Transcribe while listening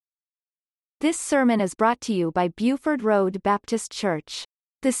This sermon is brought to you by Buford Road Baptist Church.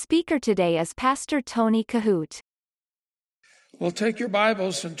 The speaker today is Pastor Tony Kohout. Well, take your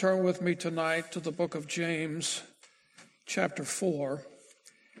Bibles and turn with me tonight to the book of James, chapter 4.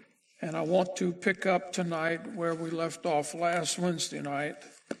 And I want to pick up tonight where we left off last Wednesday night.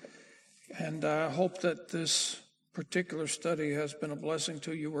 And I hope that this particular study has been a blessing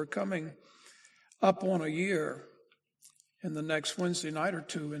to you. We're coming up on a year in the next Wednesday night or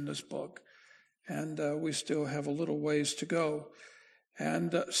two in this book. And we still have a little ways to go.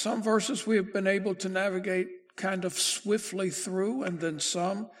 And some verses we have been able to navigate kind of swiftly through, and then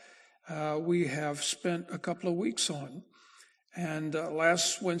some we have spent a couple of weeks on. And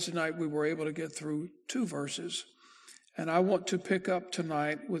last Wednesday night we were able to get through 2 verses. And I want to pick up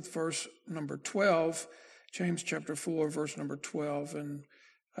tonight with verse number 12, James chapter 4, verse number 12. And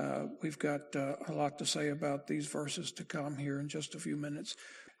we've got a lot to say about these verses to come here in just a few minutes.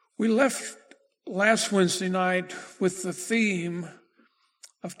 We left last Wednesday night with the theme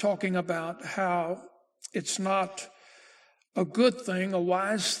of talking about how it's not a good thing, a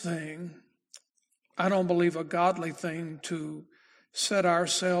wise thing, I don't believe a godly thing to set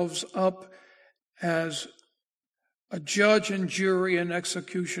ourselves up as a judge and jury and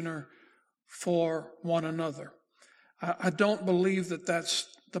executioner for one another. I don't believe that that's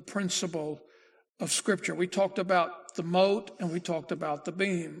the principle of Scripture. We talked about the mote and we talked about the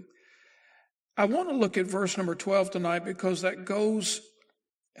beam. I want to look at verse number 12 tonight because that goes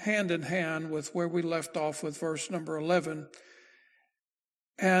hand in hand with where we left off with verse number 11.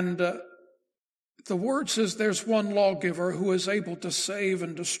 And the word says, there's one lawgiver who is able to save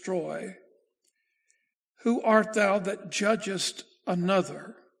and destroy. Who art thou that judgest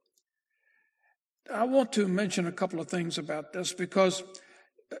another? I want to mention a couple of things about this because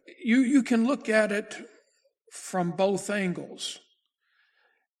you can look at it from both angles.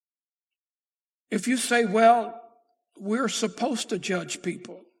 If you say, well, we're supposed to judge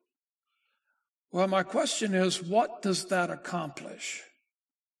people. Well, my question is, what does that accomplish?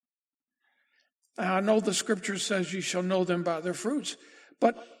 Now, I know the scripture says you shall know them by their fruits,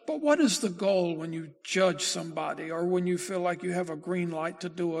 but what is the goal when you judge somebody or when you feel like you have a green light to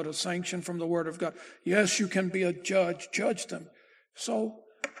do it, a sanction from the Word of God? Yes, you can be a judge them. So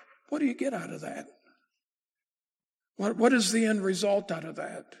what do you get out of that? What is the end result out of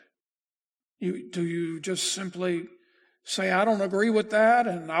that? Do you just simply say, I don't agree with that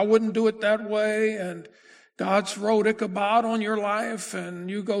and I wouldn't do it that way, and God's wrote Ichabod on your life, and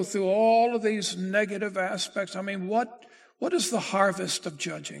you go through all of these negative aspects? I mean, what is the harvest of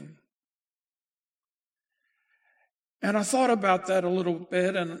judging? And I thought about that a little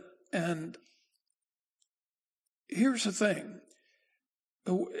bit, and here's the thing.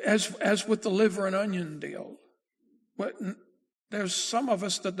 As with the liver and onion deal, there's some of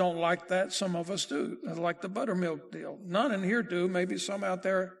us that don't like that. Some of us do. They like the buttermilk deal. None in here do. Maybe some out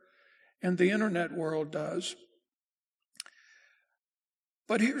there in the internet world does.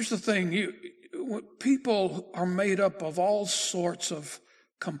 But here's the thing. People are made up of all sorts of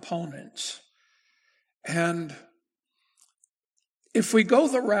components. And if we go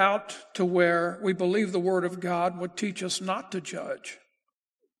the route to where we believe the Word of God would teach us not to judge,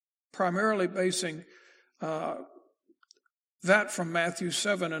 primarily basing that from Matthew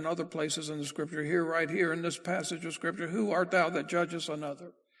 7 and other places in the Scripture, right here in this passage of Scripture, who art thou that judgest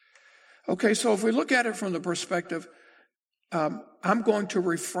another? Okay, so if we look at it from the perspective, I'm going to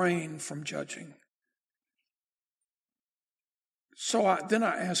refrain from judging. So then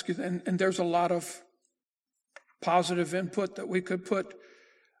I ask you, and there's a lot of positive input that we could put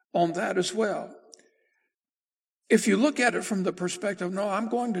on that as well. If you look at it from the perspective, no, I'm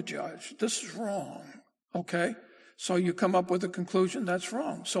going to judge. This is wrong. Okay? So you come up with a conclusion that's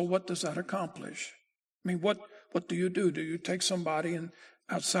wrong. So what does that accomplish? I mean, what do you do? Do you take somebody and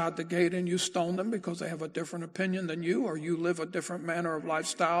outside the gate and you stone them because they have a different opinion than you, or you live a different manner of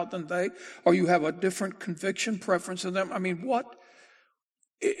lifestyle than they, or you have a different conviction preference than them? I mean,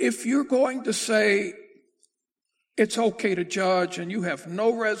 if you're going to say it's okay to judge and you have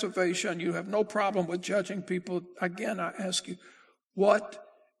no reservation, you have no problem with judging people, again, I ask you, what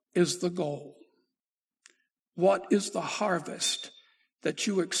is the goal? What is the harvest that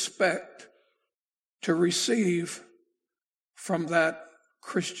you expect to receive from that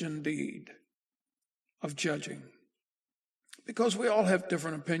Christian deed of judging? Because we all have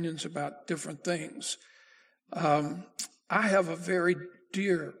different opinions about different things. I have a very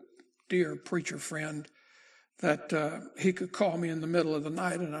dear preacher friend that he could call me in the middle of the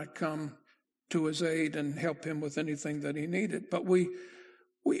night and I'd come to his aid and help him with anything that he needed. But we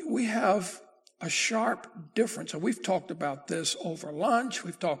have a sharp difference. And we've talked about this over lunch.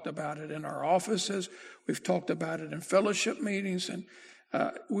 We've talked about it in our offices. We've talked about it in fellowship meetings. And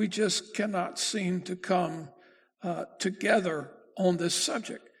we just cannot seem to come together on this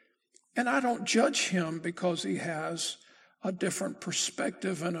subject. And I don't judge him because he has a different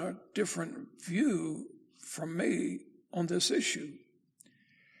perspective and a different view from me on this issue.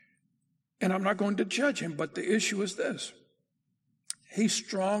 And I'm not going to judge him, but the issue is this. He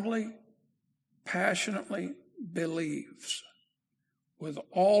strongly, passionately believes with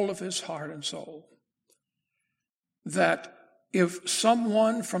all of his heart and soul that if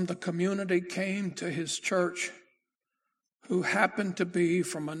someone from the community came to his church who happened to be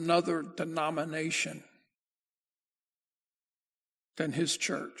from another denomination than his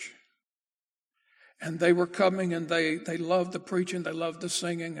church, and they were coming and they loved the preaching, they loved the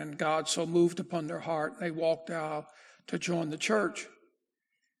singing, and God so moved upon their heart, they walked out to join the church.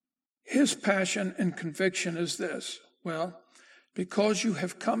 His passion and conviction is this: well, because you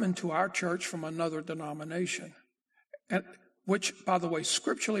have come into our church from another denomination, and which, by the way,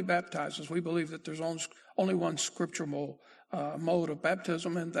 scripturally baptizes. We believe that there's only one scriptural mode of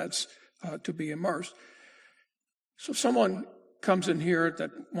baptism, and that's to be immersed. So someone comes in here that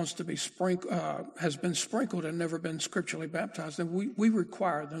wants to be has been sprinkled and never been scripturally baptized, then we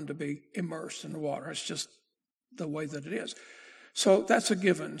require them to be immersed in the water. It's just the way that it is. So that's a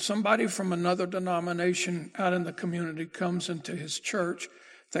given. Somebody from another denomination out in the community comes into his church.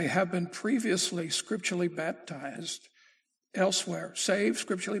 They have been previously scripturally baptized elsewhere, saved,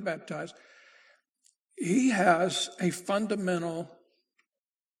 scripturally baptized. He has a fundamental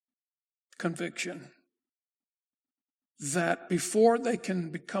conviction that before they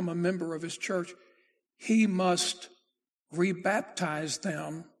can become a member of his church, he must rebaptize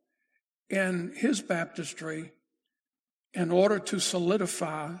them in his baptistry in order to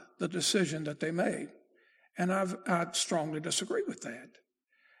solidify the decision that they made. And I strongly disagree with that.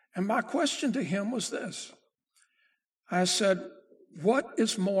 And my question to him was this. I said, what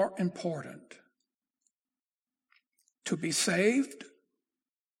is more important? To be saved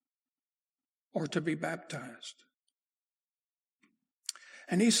or to be baptized?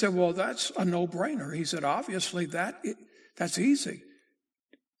 And he said, well, that's a no-brainer. He said, obviously, that's easy.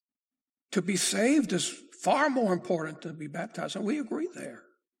 To be saved is far more important than to be baptized. And we agree there.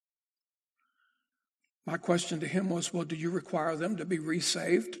 My question to him was, well, do you require them to be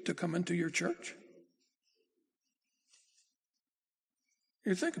resaved to come into your church?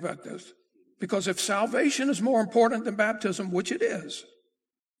 You think about this. Because if salvation is more important than baptism, which it is,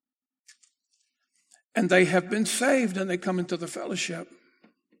 and they have been saved and they come into the fellowship,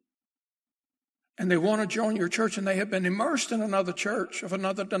 and they want to join your church, and they have been immersed in another church of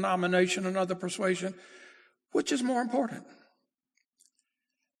another denomination, another persuasion, which is more important?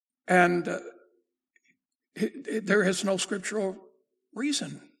 And there is no scriptural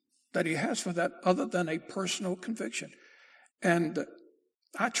reason that he has for that other than a personal conviction. And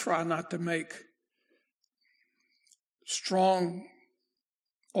I try not to make strong,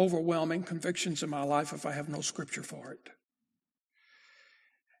 overwhelming convictions in my life if I have no scripture for it.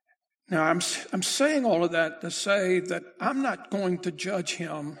 Now, I'm saying all of that to say that I'm not going to judge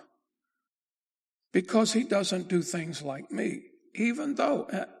him because he doesn't do things like me, even though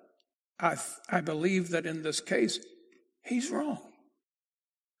I believe that in this case, he's wrong.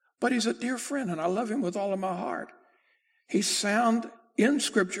 But he's a dear friend, and I love him with all of my heart. He's sound in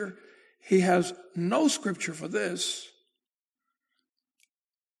Scripture. He has no Scripture for this,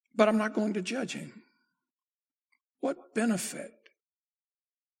 but I'm not going to judge him. What benefit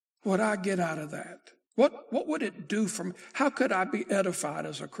would I get out of that? What would it do for me? How could I be edified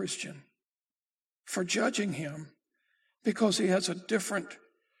as a Christian for judging him because he has a different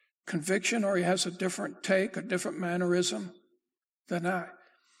conviction or he has a different take, a different mannerism than I?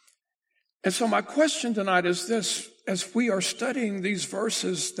 And so my question tonight is this: as we are studying these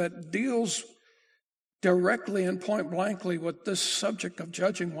verses that deals directly and point blankly with this subject of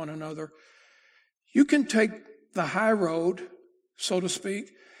judging one another, you can take the high road, so to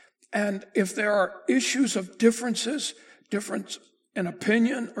speak, and if there are issues of difference in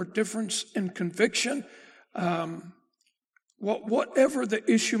opinion or difference in conviction, whatever the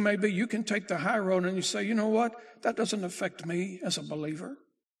issue may be, you can take the high road and you say, you know what, that doesn't affect me as a believer.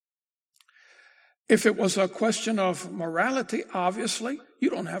 If it was a question of morality, obviously, you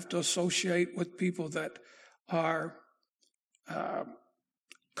don't have to associate with people that are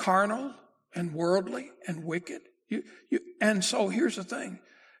carnal and worldly and wicked. And so here's the thing.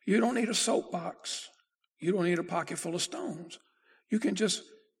 You don't need a soapbox. You don't need a pocket full of stones. You can just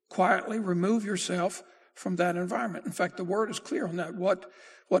quietly remove yourself from that environment. In fact, the word is clear on that.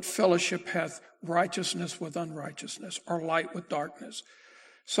 What fellowship hath righteousness with unrighteousness, or light with darkness?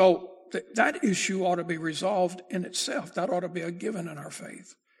 So that issue ought to be resolved in itself. That ought to be a given in our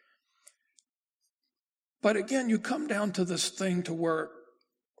faith. But again, you come down to this thing to where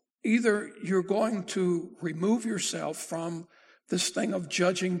either you're going to remove yourself from this thing of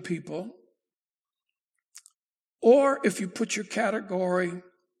judging people, or if you put your category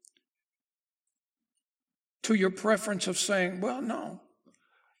to your preference of saying, well, no,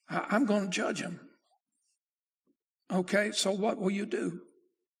 I'm going to judge him. Okay, so what will you do?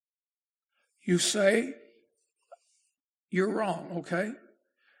 You say, you're wrong, okay?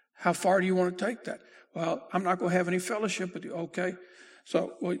 How far do you want to take that? Well, I'm not going to have any fellowship with you, okay?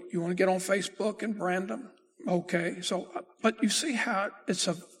 So, well, you want to get on Facebook and brand them? Okay, so, but you see how it's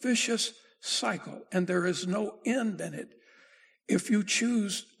a vicious cycle, and there is no end in it if you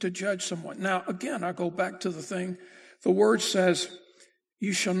choose to judge someone. Now, again, I go back to the thing, the word says,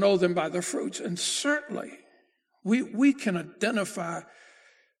 you shall know them by their fruits. And certainly, we can identify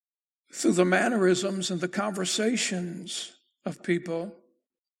through the mannerisms and the conversations of people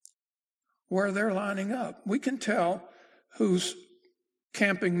where they're lining up. We can tell who's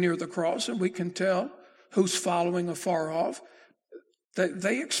camping near the cross, and we can tell who's following afar off.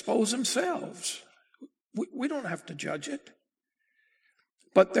 They expose themselves. We don't have to judge it.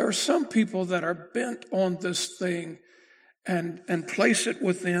 But there are some people that are bent on this thing and place it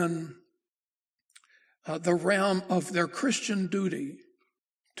within the realm of their Christian duty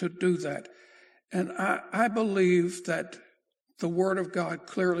to do that. And I believe that the Word of God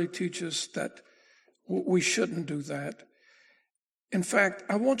clearly teaches that we shouldn't do that. In fact,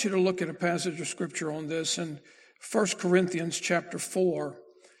 I want you to look at a passage of Scripture on this in 1 Corinthians chapter 4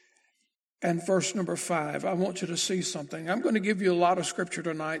 and verse number 5. I want you to see something. I'm going to give you a lot of Scripture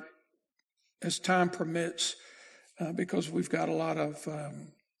tonight as time permits because we've got a lot of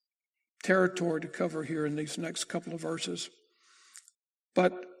territory to cover here in these next couple of verses.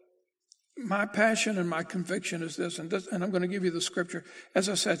 But my passion and my conviction is this, and I'm going to give you the Scripture. As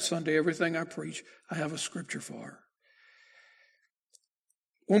I said Sunday, everything I preach, I have a Scripture for.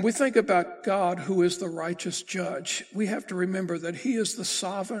 When we think about God, who is the righteous judge, we have to remember that He is the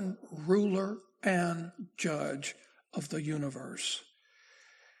sovereign ruler and judge of the universe.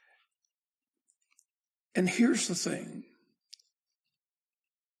 And here's the thing.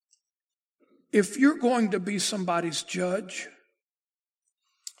 If you're going to be somebody's judge,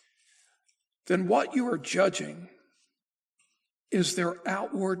 then what you are judging is their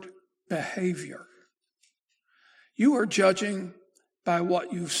outward behavior. You are judging by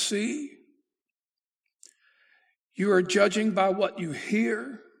what you see. You are judging by what you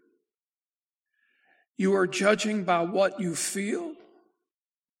hear. You are judging by what you feel.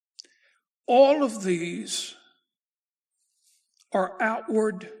 All of these are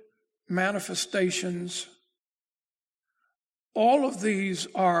outward manifestations. All of these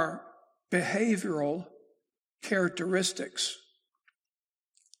are behavioral characteristics.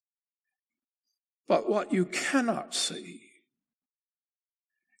 But what you cannot see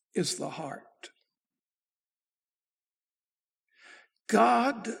is the heart.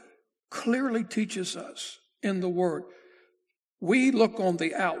 God clearly teaches us in the Word. We look on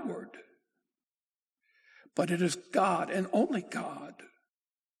the outward, but it is God and only God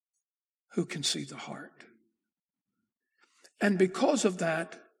who can see the heart. And because of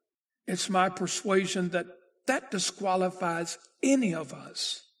that, it's my persuasion that that disqualifies any of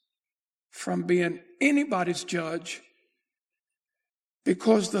us from being anybody's judge,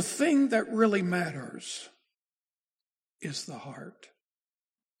 because the thing that really matters is the heart.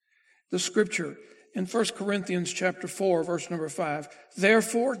 The Scripture in 1 Corinthians chapter 4, verse number 5,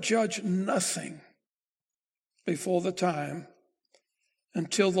 therefore judge nothing before the time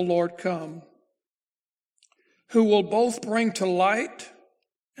until the Lord come, who will both bring to light,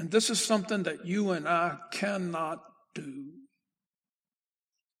 and this is something that you and I cannot do,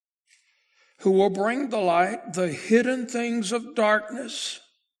 who will bring to light the hidden things of darkness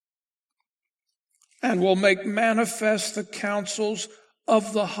and will make manifest the counsels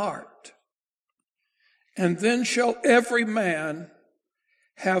of the heart. And then shall every man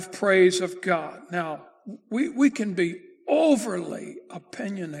have praise of God. Now, we can be overly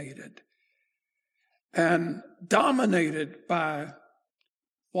opinionated and dominated by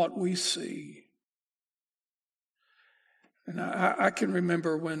what we see. And I can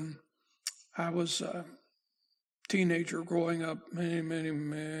remember when I was a teenager growing up many, many,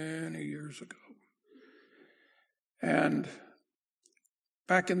 many years ago. And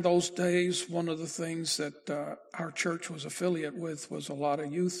back in those days, one of the things that our church was affiliate with was a lot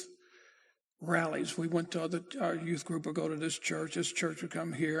of youth rallies. We went to our youth group would go to this church would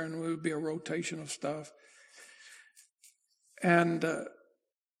come here, and it would be a rotation of stuff. And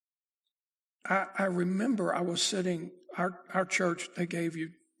I remember I was sitting, our church, they gave you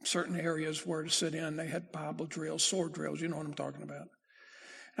certain areas where to sit in. They had Bible drills, sword drills, you know what I'm talking about.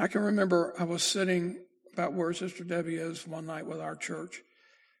 And I can remember I was sitting about where Sister Debbie is one night with our church.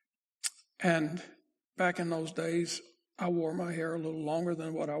 And back in those days, I wore my hair a little longer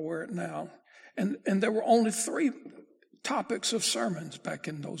than what I wear it now. And there were only 3 topics of sermons back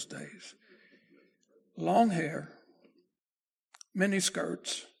in those days. Long hair, mini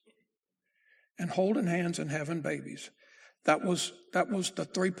skirts, and holding hands and having babies. That was the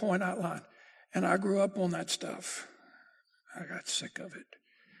 3-point outline. And I grew up on that stuff. I got sick of it.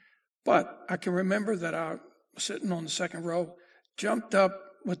 But I can remember that I was sitting on the second row, jumped up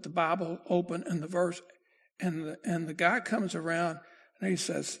with the Bible open and the verse, and the guy comes around and he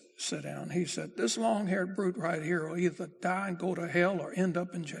says, sit down. He said, this long-haired brute right here will either die and go to hell or end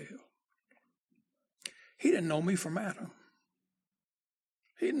up in jail. He didn't know me from Adam.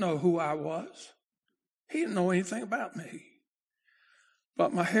 He didn't know who I was. He didn't know anything about me.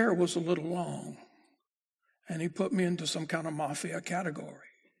 But my hair was a little long, and he put me into some kind of mafia category.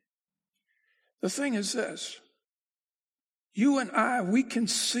 The thing is this. You and I, we can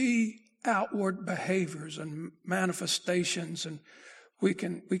see outward behaviors and manifestations, and we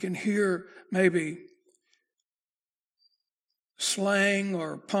can hear maybe slang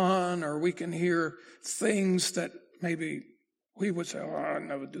or pun, or we can hear things that maybe we would say, oh, I'd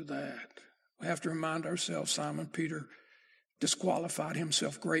never do that. We have to remind ourselves Simon Peter disqualified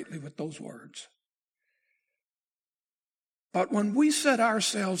himself greatly with those words. But when we set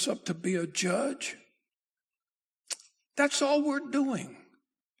ourselves up to be a judge, that's all we're doing,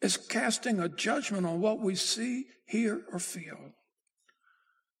 is casting a judgment on what we see, hear, or feel.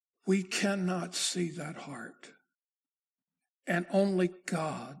 We cannot see that heart. And only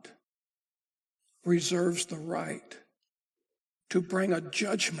God reserves the right to bring a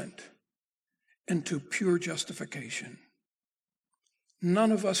judgment into pure justification.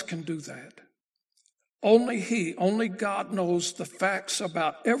 None of us can do that. Only God knows the facts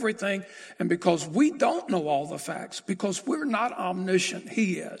about everything. And because we don't know all the facts, because we're not omniscient,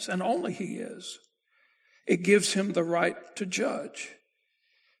 He is, and only He is, it gives Him the right to judge.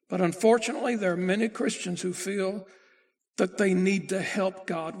 But unfortunately, there are many Christians who feel that they need to help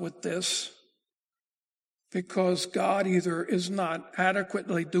God with this because God either is not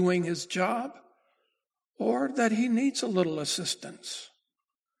adequately doing His job or that He needs a little assistance.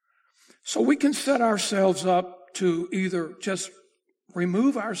 So we can set ourselves up to either just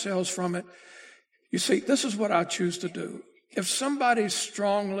remove ourselves from it. You see, this is what I choose to do. If somebody's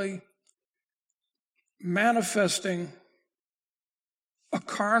strongly manifesting a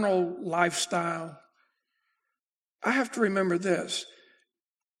carnal lifestyle, I have to remember this.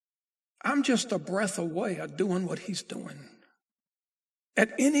 I'm just a breath away of doing what he's doing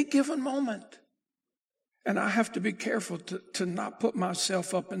at any given moment. And I have to be careful to not put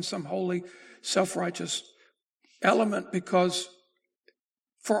myself up in some holy, self-righteous element because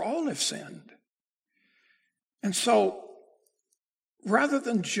for all have sinned. And so rather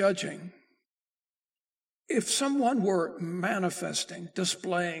than judging, if someone were manifesting,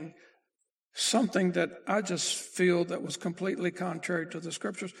 displaying something that I just feel that was completely contrary to the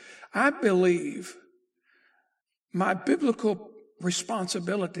scriptures, I believe my biblical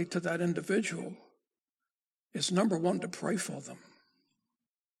responsibility to that individual is, number one, to pray for them.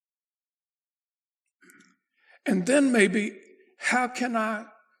 And then maybe, how can I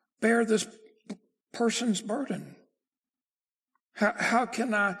bear this person's burden? How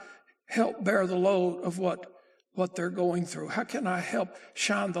can I help bear the load of what they're going through? How can I help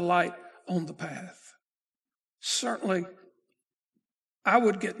shine the light on the path? Certainly, I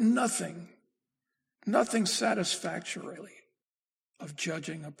would get nothing satisfactorily of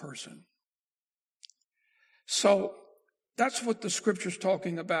judging a person. So that's what the scripture's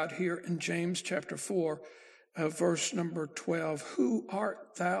talking about here in James chapter 4, verse number 12. Who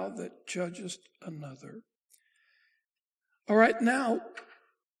art thou that judgest another? All right, now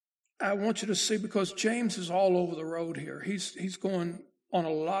I want you to see, because James is all over the road here. He's going on a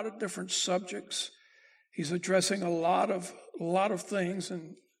lot of different subjects. He's addressing a lot of things,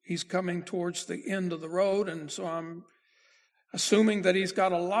 and he's coming towards the end of the road. And so I'm assuming that he's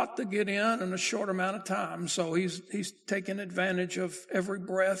got a lot to get in a short amount of time. So he's taking advantage of every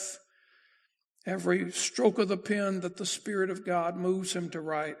breath, every stroke of the pen that the Spirit of God moves him to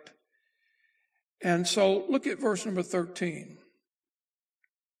write. And so look at verse number 13.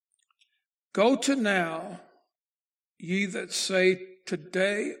 Go to now, ye that say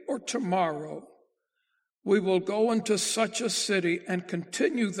today or tomorrow, we will go into such a city and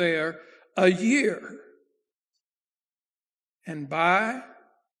continue there a year and buy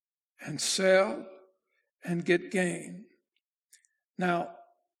and sell and get gain. Now,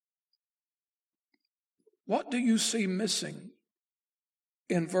 what do you see missing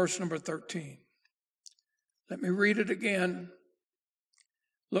in verse number 13? Let me read it again.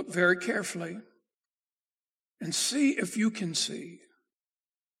 Look very carefully and see if you can see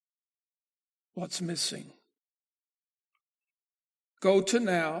what's missing. Go to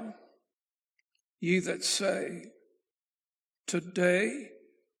now, ye that say, today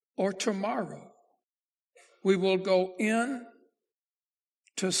or tomorrow, we will go in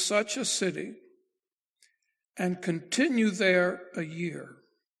to such a city and continue there a year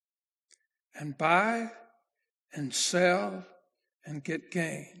and buy and sell and get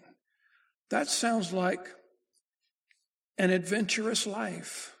gain. That sounds like an adventurous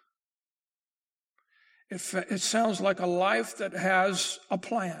life. It sounds like a life that has a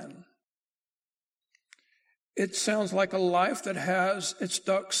plan. It sounds like a life that has its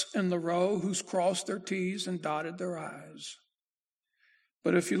ducks in the row, who's crossed their T's and dotted their I's.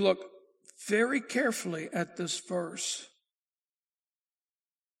 But if you look very carefully at this verse,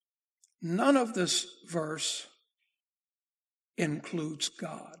 none of this verse includes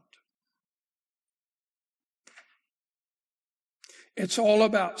God. It's all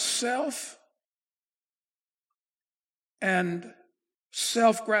about self and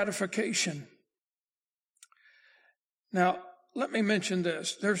self-gratification. Now, let me mention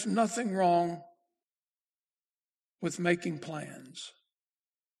this. There's nothing wrong with making plans.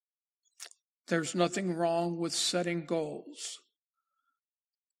 There's nothing wrong with setting goals.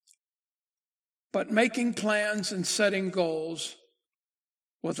 But making plans and setting goals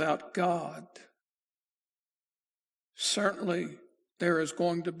without God, certainly there is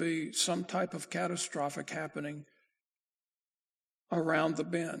going to be some type of catastrophic happening around the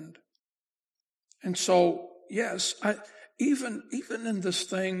bend. And so, yes, even in this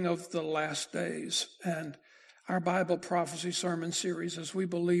thing of the last days and our Bible prophecy sermon series, as we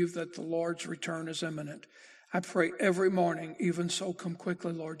believe that the Lord's return is imminent, I pray every morning, even so, come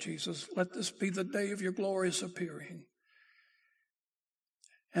quickly, Lord Jesus. Let this be the day of your glorious appearing.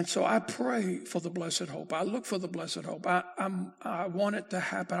 And so I pray for the blessed hope. I look for the blessed hope. I want it to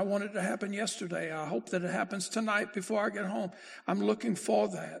happen. I want it to happen yesterday. I hope that it happens tonight before I get home. I'm looking for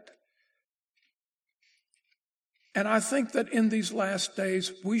that. And I think that in these last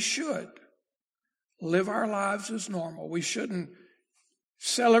days, we should live our lives as normal. We shouldn't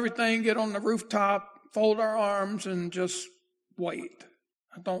sell everything, get on the rooftop, fold our arms, and just wait.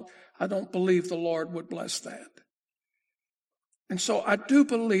 I don't believe the Lord would bless that. And so I do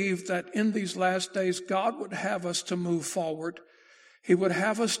believe that in these last days, God would have us to move forward. He would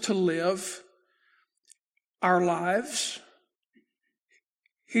have us to live our lives.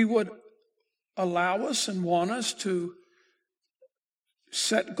 He would allow us and want us to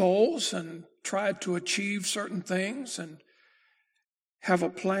set goals and try to achieve certain things and have a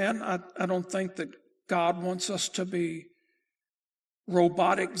plan. I don't think that God wants us to be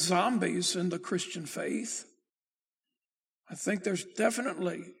robotic zombies in the Christian faith. I think there's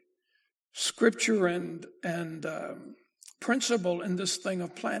definitely scripture and principle in this thing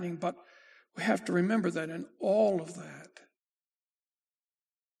of planning, but we have to remember that in all of that,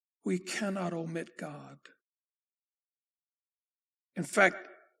 we cannot omit God. In fact,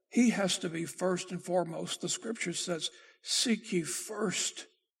 he has to be first and foremost. The scripture says, seek ye first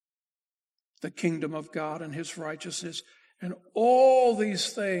the kingdom of God and his righteousness, and all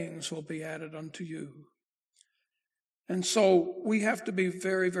these things will be added unto you. And so we have to be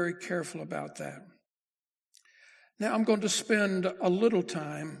very, very careful about that. Now I'm going to spend a little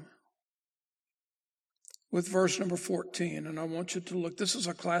time with verse number 14, and I want you to look. This is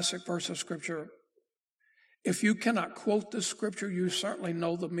a classic verse of Scripture. If you cannot quote this Scripture, you certainly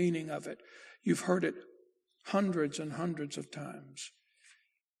know the meaning of it. You've heard it hundreds and hundreds of times.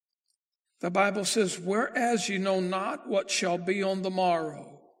 The Bible says, whereas ye know not what shall be on the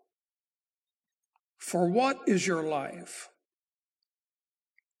morrow, for what is your life?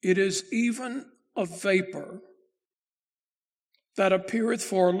 It is even a vapor that appeareth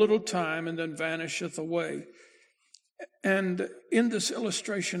for a little time and then vanisheth away. And in this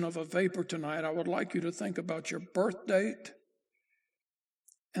illustration of a vapor tonight, I would like you to think about your birth date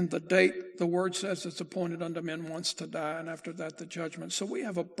and the date. The word says it's appointed unto men once to die, and after that the judgment. So we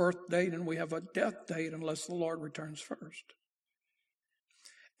have a birth date and we have a death date unless the Lord returns first.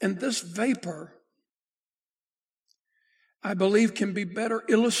 And this vapor, I believe, can be better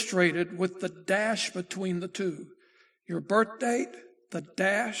illustrated with the dash between the two. Your birth date the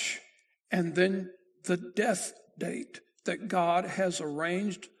dash, and then the death date that God has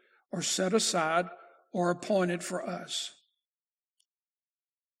arranged or set aside or appointed for us.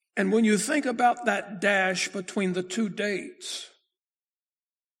 And when you think about that dash between the two dates,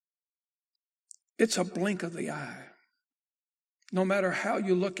 it's a blink of the eye, no matter how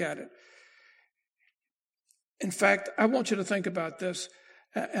you look at it. In fact, I want you to think about this,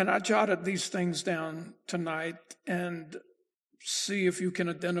 and I jotted these things down tonight, and see if you can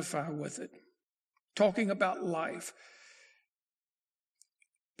identify with it. Talking about life.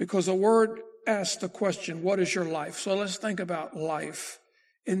 Because the word asks the question, what is your life? So let's think about life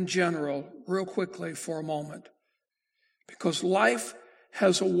in general, real quickly for a moment. Because life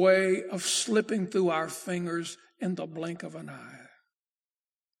has a way of slipping through our fingers in the blink of an eye.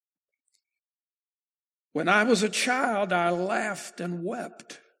 When I was a child, I laughed and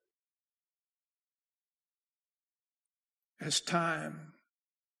wept as time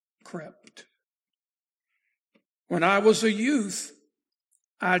crept. When I was a youth,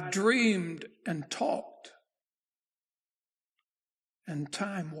 I dreamed and talked, and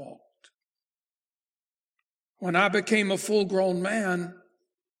time walked. When I became a full-grown man,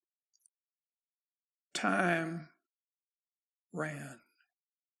 time ran.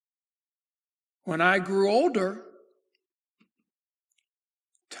 When I grew older,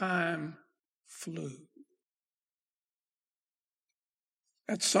 time flew.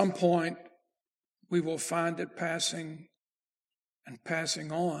 At some point, we will find it passing and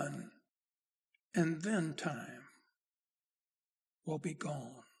passing on, and then time will be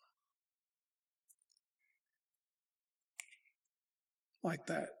gone. Like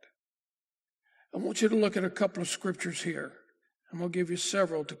that. I want you to look at a couple of scriptures here. I'm going to give you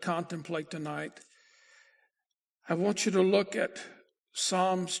several to contemplate tonight. I want you to look at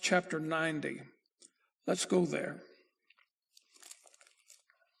Psalms chapter 90. Let's go there.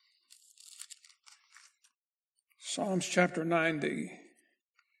 Psalms chapter 90.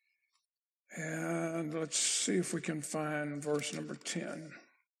 And let's see if we can find verse number 10.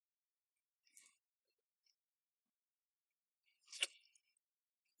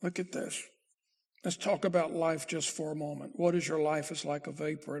 Look at this. Let's talk about life just for a moment. What is your life? Is like a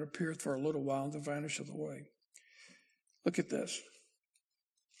vapor. It appeareth for a little while and then vanisheth away. Look at this.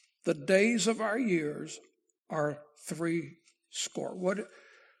 The days of our years are 60.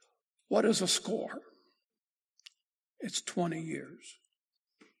 What is a score? It's 20 years.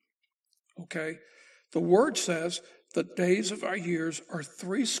 Okay? The word says the days of our years are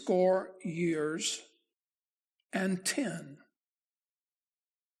 60 years and 10.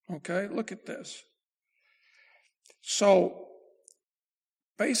 Okay? Look at this. So,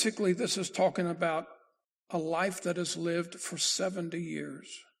 basically, this is talking about a life that is lived for 70 years.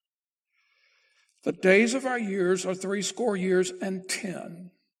 The days of our years are 60 years and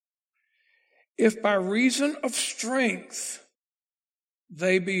 10. If by reason of strength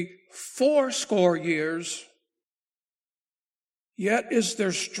they be 80 years, yet is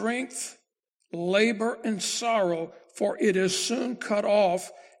their strength labor and sorrow, for it is soon cut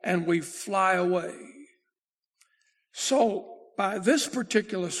off, and we fly away. So, by this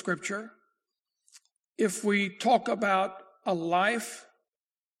particular scripture, if we talk about a life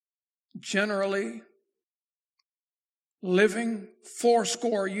generally living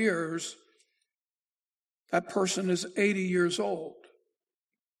 80 years, that person is 80 years old.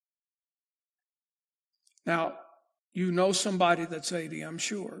 Now, you know somebody that's 80, I'm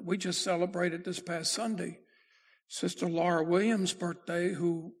sure. We just celebrated this past Sunday Sister Laura Williams' birthday,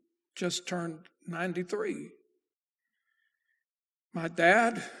 who just turned 93. My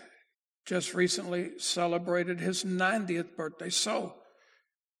dad just recently celebrated his 90th birthday. So,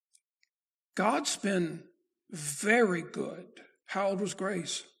 God's been very good. How old was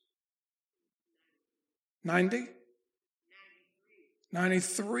Grace? 90?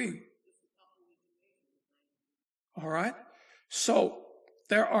 93. All right. So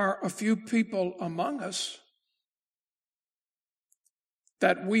there are a few people among us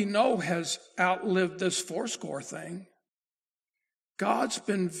that we know has outlived this 80 thing. God's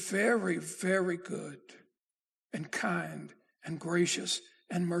been very, very good and kind and gracious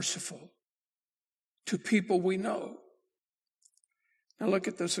and merciful to people we know. Now look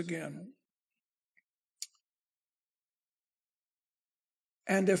at this again.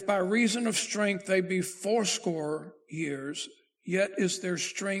 And if by reason of strength they be 80 years, yet is their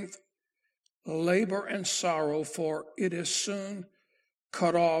strength labor and sorrow, for it is soon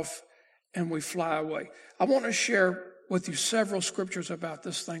cut off and we fly away. I want to share with you several scriptures about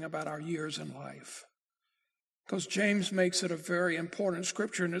this thing, about our years in life. because James makes it a very important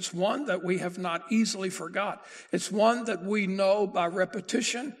scripture, and it's one that we have not easily forgot. It's one that we know by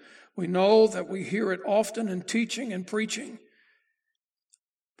repetition. We know that we hear it often in teaching and preaching.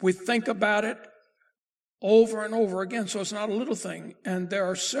 We think about it over and over again, so it's not a little thing. And there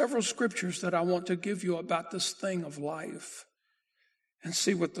are several scriptures that I want to give you about this thing of life and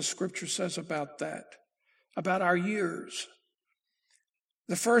see what the scripture says about that, about our years.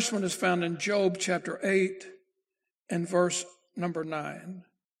 The first one is found in Job chapter 8 and verse number 9.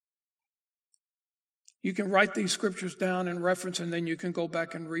 You can write these scriptures down in reference, and then you can go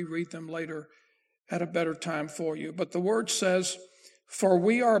back and reread them later at a better time for you. But the word says, "For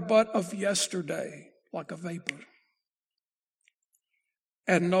we are but of yesterday, like a vapor,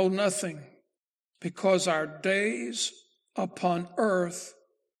 and know nothing, because our days upon earth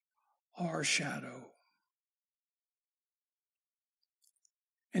are a shadow."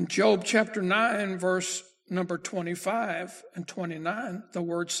 In Job chapter 9, verse number 25 and 29, the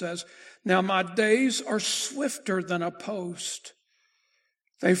word says, "Now my days are swifter than a post.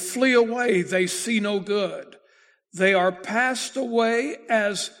 They flee away, they see no good. They are passed away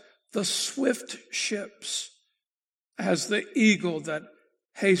as the swift ships, as the eagle that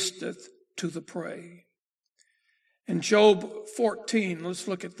hasteth to the prey." In Job 14, let's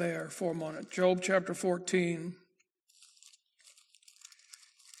look at there for a moment. Job chapter 14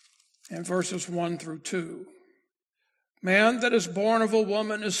 and verses 1 through 2. "Man that is born of a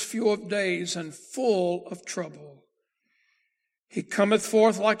woman is few of days and full of trouble. He cometh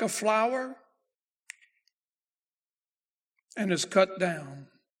forth like a flower and is cut down.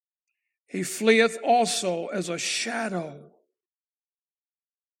 He fleeth also as a shadow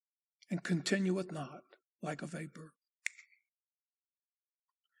and continueth not, like a vapor."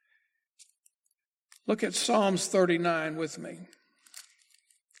 Look at Psalms 39 with me.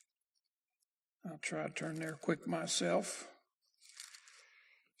 I'll try to turn there quick myself.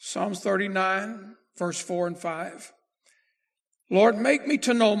 Psalms 39, verse 4 and 5. "Lord, make me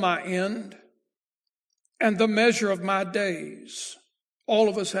to know my end and the measure of my days." All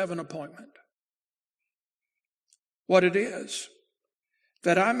of us have an appointment. What it is,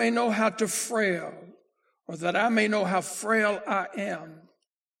 that I may know how to frail, or that I may know how frail I am.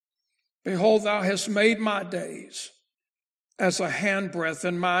 Behold, thou hast made my days as a handbreadth,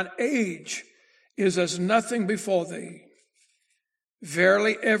 and mine age is as nothing before thee.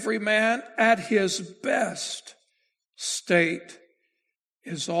 Verily, every man at his best state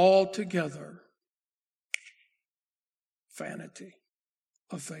is altogether vanity,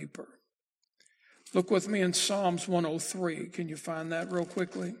 a vapor. Look with me in Psalms 103. Can you find that real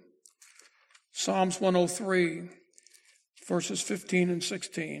quickly? Psalms 103, verses 15 and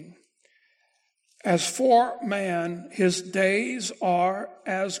 16. "As for man, his days are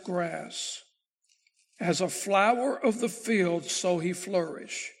as grass. As a flower of the field, so he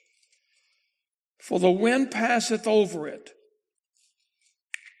flourish. For the wind passeth over it.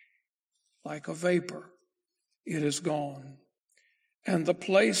 Like a vapor, it is gone. And the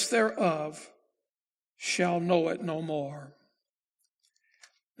place thereof shall know it no more."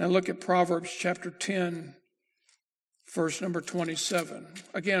 Now look at Proverbs chapter 10, verse number 27.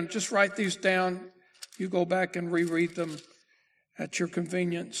 Again, just write these down. You go back and reread them at your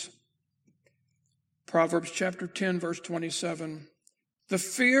convenience. Proverbs chapter 10, verse 27. "The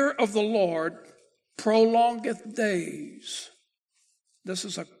fear of the Lord prolongeth days." This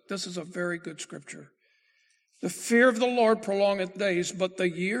is a very good scripture. "The fear of the Lord prolongeth days, but the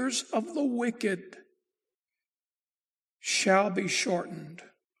years of the wicked shall be shortened."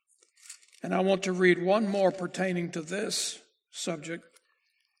 And I want to read one more pertaining to this subject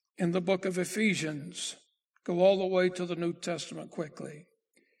in the book of Ephesians. Go all the way to the New Testament quickly.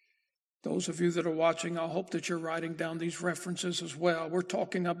 Those of you that are watching, I hope that you're writing down these references as well. We're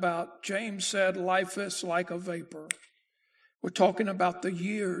talking about, James said, life is like a vapor. We're talking about the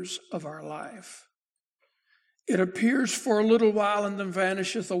years of our life. "It appears for a little while and then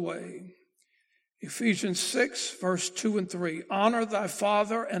vanisheth away." Ephesians 6, verse 2 and 3. "Honor thy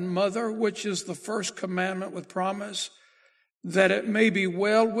father and mother, which is the first commandment with promise, that it may be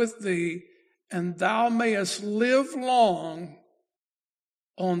well with thee, and thou mayest live long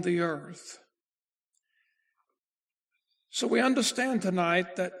on the earth." So we understand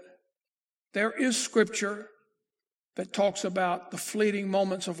tonight that there is scripture that talks about the fleeting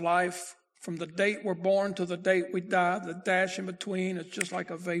moments of life, from the date we're born to the date we die. The dash in between is just like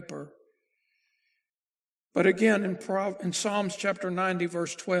a vapor. But again, in Psalms chapter 90,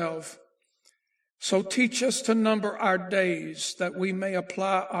 verse 12, "So teach us to number our days, that we may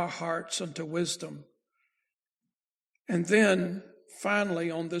apply our hearts unto wisdom." And then, finally,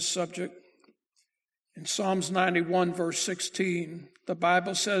 on this subject, In Psalms 91, verse 16, the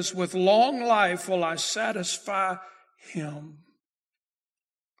Bible says, with long life will I satisfy him.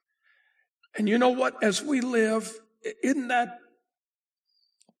 And you know what? As we live, isn't that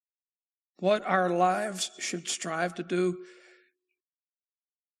what our lives should strive to do?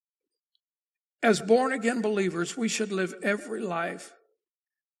 As born-again believers, we should live every life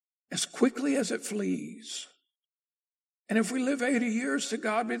as quickly as it flees. And if we live 80 years, to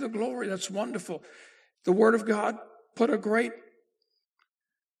God be the glory. That's wonderful. The Word of God put a great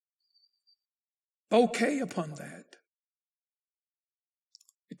bouquet upon that.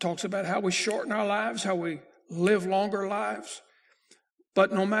 It talks about how we shorten our lives, how we live longer lives.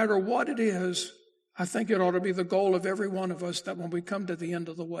 But no matter what it is, I think it ought to be the goal of every one of us that when we come to the end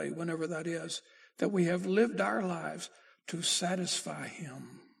of the way, whenever that is, that we have lived our lives to satisfy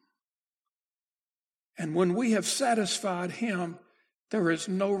him. And when we have satisfied him, there is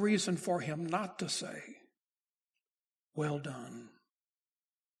no reason for him not to say, well done,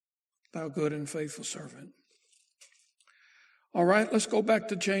 thou good and faithful servant. All right, let's go back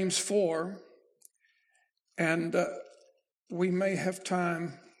to James 4, and we may have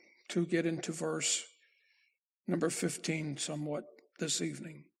time to get into verse number 15 somewhat this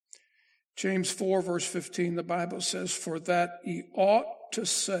evening. James 4, verse 15, the Bible says, for that ye ought to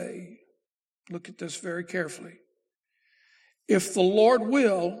say, look at this very carefully, if the Lord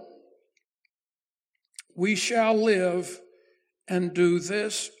will, we shall live and do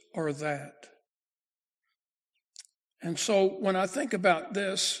this or that. And so when I think about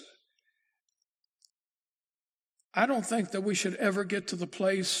this, I don't think that we should ever get to the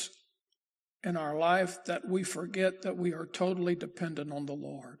place in our life that we forget that we are totally dependent on the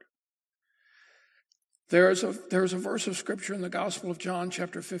Lord. There's a verse of Scripture in the Gospel of John,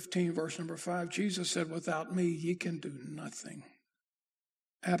 chapter 15, verse number 5. Jesus said, without me, ye can do nothing.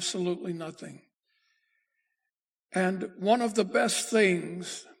 Absolutely nothing. And one of the best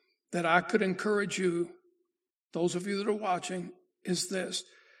things that I could encourage you, those of you that are watching, is this,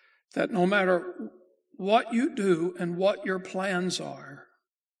 that no matter what you do and what your plans are,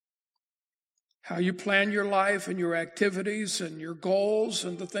 how you plan your life and your activities and your goals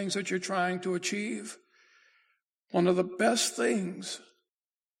and the things that you're trying to achieve, one of the best things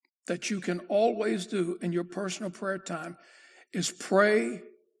that you can always do in your personal prayer time is pray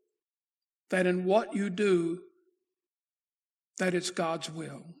that in what you do, that it's God's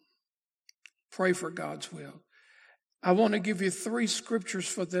will. Pray for God's will. I want to give you 3 scriptures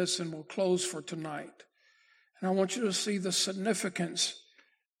for this, and we'll close for tonight. And I want you to see the significance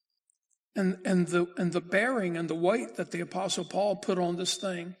and the bearing and the weight that the Apostle Paul put on this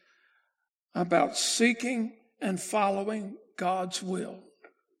thing about seeking and following God's will.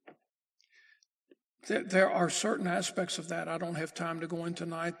 There are certain aspects of that I don't have time to go into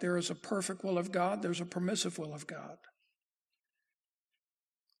tonight. There is a perfect will of God. There's a permissive will of God.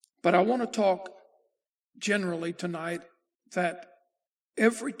 But I want to talk generally tonight that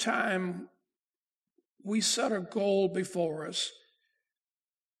every time we set a goal before us,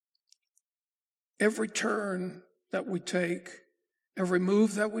 every turn that we take, every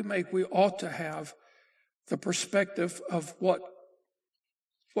move that we make, we ought to have the perspective of what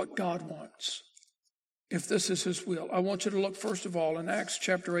God wants, if this is his will. I want you to look first of all in Acts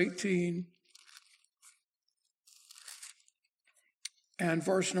chapter 18 and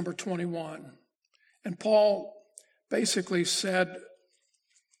verse number 21. And Paul basically said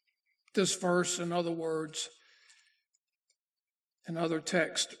this verse in other words, in other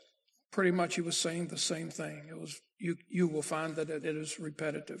text. Pretty much he was saying the same thing. It was you will find that it is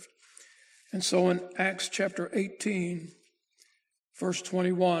repetitive. And so in Acts chapter 18, verse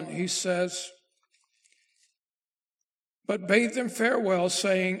 21, he says, but bade them farewell,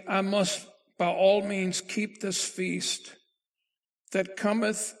 saying, I must by all means keep this feast that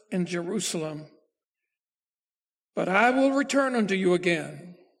cometh in Jerusalem, but I will return unto you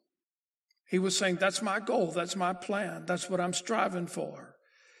again. He was saying, that's my goal, that's my plan, that's what I'm striving for.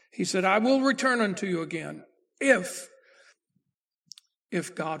 He said, I will return unto you again, if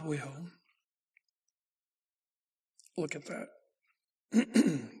God will. Look at that.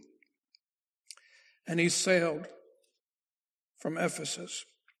 And he sailed from Ephesus.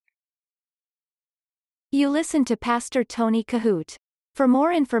 You listen to Pastor Tony Kohout. For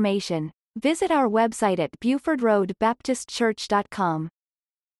more information, visit our website at BufordRoadBaptistChurch.com.